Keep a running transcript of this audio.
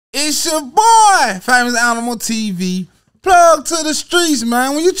It's your boy, Famous Animal TV. Plug to the streets,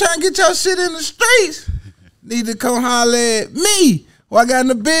 man. When you trying to get your shit in the streets, need to come holler at me. What I got in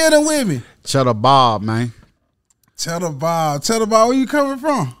the building with me? Chedda Bob, man. Chedda Bob. Chedda Bob, where you coming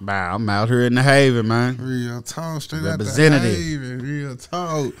from? Man, I'm out here in the Haven, man. Real talk, straight out the Haven. Real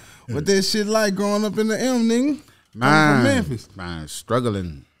talk. What that shit like growing up in the M, nigga? Man, from Memphis. Man,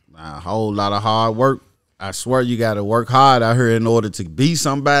 struggling. A whole lot of hard work. I swear you got to work hard out here in order to be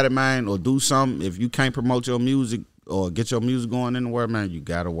somebody, man, or do something. If you can't promote your music or get your music going in the world, man, you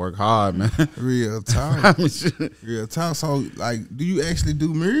got to work hard, man. Real talk. Real talk. So, like, do you actually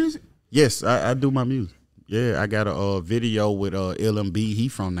do music? Yes, I do my music. Yeah, I got a video with LMB. He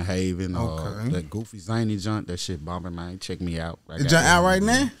from the Haven. Okay. That Goofy Zany junk. That shit bumping, man. Check me out. The junk out right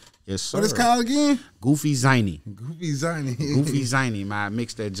now? Yes, sir. What it's called again? Goofy Zany. Goofy Zany. Goofy Zany, man. I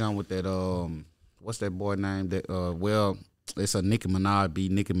mixed that junk with that what's that boy name? That well, it's a Nicki Minaj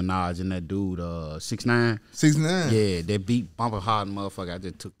beat. Nicki Minaj and that dude 6ix9ine. 6ix9ine. Yeah, that beat bumping hard, motherfucker. I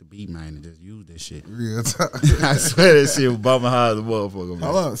just took the beat, man, and just used that shit. Real talk. I swear that shit was bumping hard, the motherfucker, man.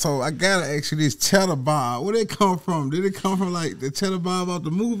 Hold up. So I gotta ask you this: Chedda Bob. Where they come from? Did it come from like the Chedda Bob out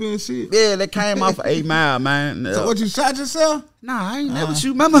the movie and shit? Yeah, that came off of 8 Mile, man. So what, you shot yourself? Nah, I ain't never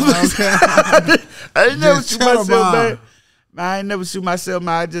shoot my motherfucker. Okay. I ain't never Just shoot Chedda myself, Bob. man. I ain't never shoot myself,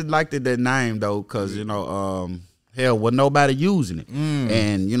 man. I just liked it, that name, though, because, you know, hell, wasn't nobody using it.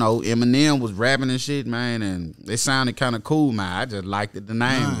 And, you know, Eminem was rapping and shit, man, and it sounded kind of cool, man. I just liked it, the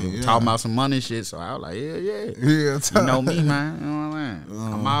name. Talking about some money shit, so I was like, yeah. Real talk. You know me, man. You know what I'm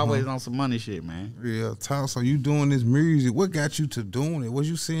saying? I'm always on some money shit, man. Real talk. So you doing this music. What got you to doing it? Was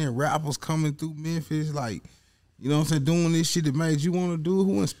you seeing rappers coming through Memphis, like, you know what I'm saying, doing this shit that made you want to do it?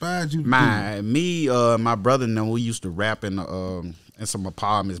 Who inspired you to do it? Me, my brother and them, we used to rap in some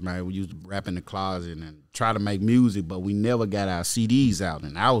apartments, man. We used to rap in the closet and try to make music, but we never got our CDs out.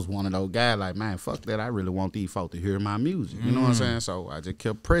 And I was one of those guys like, man, fuck that. I really want these folk to hear my music. You know what I'm saying? So I just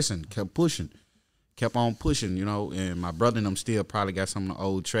kept pressing, kept pushing, kept on pushing, you know. And my brother and them still probably got some of the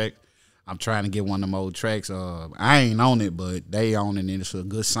old tracks. I'm trying to get one of them old tracks. I ain't on it, but they on it, and it's a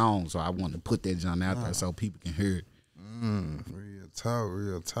good song. So I want to put that junk out there so people can hear it.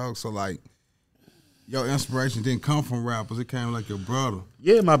 Real talk. So, like, your inspiration didn't come from rappers. It came like your brother.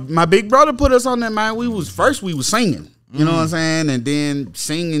 Yeah, my big brother put us on that, man. We was singing, you know what I'm saying? And then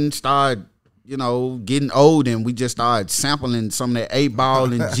singing started, you know, getting old, and we just started sampling some of that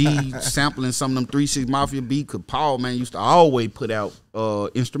 8-Ball and G, sampling some of them 3 6 Mafia beats. Cause Paul, man, used to always put out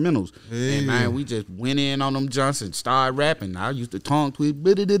instrumentals. Yeah. And man, we just went in on them junks and started rapping. I used to tongue twist, and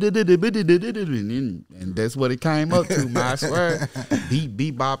that's what it came up to, man. I swear.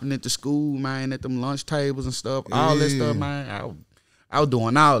 Beat bopping at the school, man, at them lunch tables and stuff. All that stuff, man. I was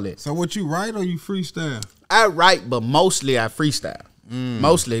doing all that. So what, you write or you freestyle? I write, but mostly I freestyle.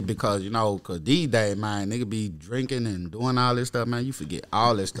 Mostly because, you know, because these days, man, nigga be drinking and doing all this stuff, man. You forget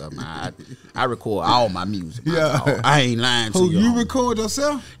all this stuff, man. I record all my music. Yeah. I ain't lying to you. You record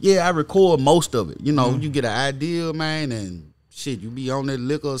yourself? Yeah, I record most of it. You know, you get an idea, man, and shit, you be on that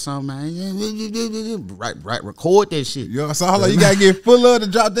liquor or something, man. Right, record that shit. Yo, so hold on, you gotta get full of to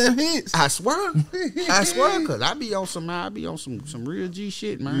drop them hits. I swear, cause I be on some real G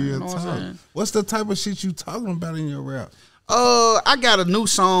shit, man. You know what I'm saying? What's the type of shit you talking about in your rap? I got a new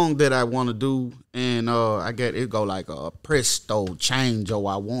song that I want to do, and it go like presto change, oh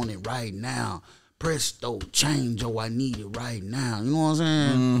I want it right now. Presto change, oh I need it right now. You know what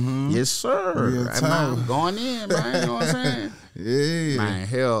I'm saying? Yes, sir. I'm going in, man. You know what I'm saying? Yeah, man.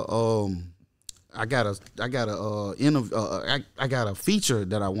 Hell, I got a feature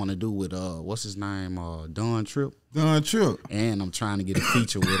that I want to do with what's his name, Don Trip. Don Trip. And I'm trying to get a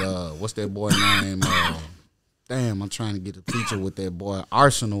feature with what's that boy name? Damn, I'm trying to get a feature with that boy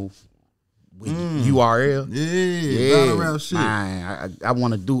Arsenal with URL. Yeah, shit. Man, I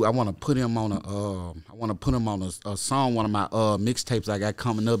want to put him on a song. One of my mixtapes I got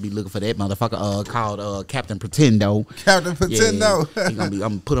coming up. Be looking for that motherfucker called Captain Pretendo. Captain Pretendo. Yeah, I'm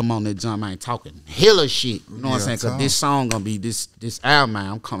gonna put him on that jump. Man, talking hella shit. You know what I'm saying? Cause this song gonna be this album,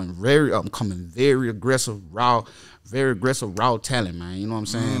 man. I'm coming very aggressive, raw. Very aggressive, raw talent, man. You know what I'm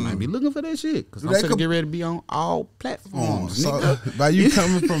saying? Man, be looking for that shit. Because I'm going to get ready to be on all platforms. So, by you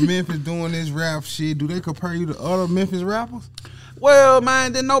coming from Memphis doing this rap shit, do they compare you to other Memphis rappers? Well,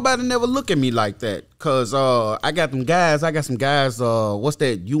 man, then nobody never look at me like that. Because I got some guys, what's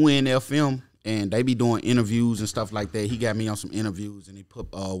that, UNFM? And they be doing interviews and stuff like that. He got me on some interviews, and he put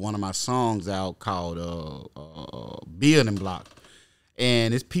one of my songs out called Building Block.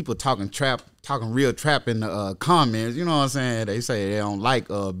 And it's people talking real trap in the comments. You know what I'm saying? They say they don't like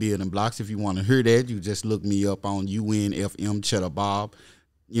building blocks. If you want to hear that, you just look me up on UNFM Chedda Bob.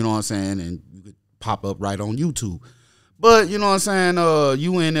 you know what I'm saying, and you could pop up right on YouTube. But you know what I'm saying,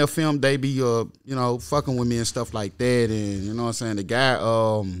 you in there film, they be you know, fucking with me and stuff like that, and you know what I'm saying, the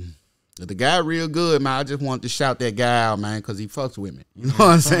guy real good, man. I just wanted to shout that guy out, man, because he fucks with me. You know what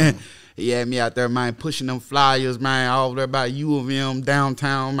I'm saying? He had me out there, man, pushing them flyers, man, all there about U of M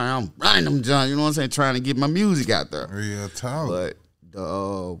downtown, man. I'm running them junk, you know what I'm saying, trying to get my music out there. Real talk. But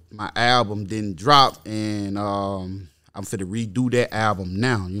my album didn't drop, and I'm finna redo that album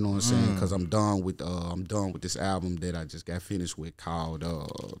now, you know what I'm saying, because I'm done with this album that I just got finished with called The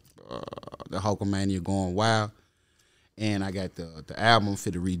Hulkamania Going Wild. And I got the album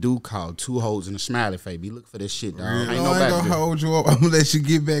for the redo called Two Hoes and a Smiley Face. Be looking for that shit, dog. I ain't gonna hold you up. I'm gonna let you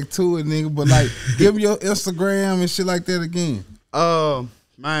get back to it, nigga. But like, give me your Instagram and shit like that again. My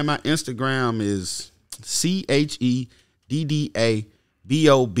Instagram is CHEDDABOB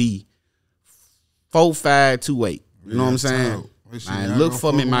 4528. You know what I'm saying? Man, look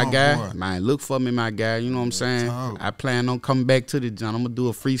for me, my guy. Man, look for me, my guy. You know what I'm saying? I plan on coming back to the joint. I'm gonna do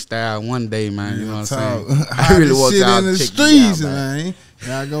a freestyle one day, man. You know what I'm saying? I really want y'all to check me out, man.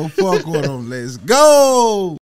 Y'all go fuck with them. Let's go.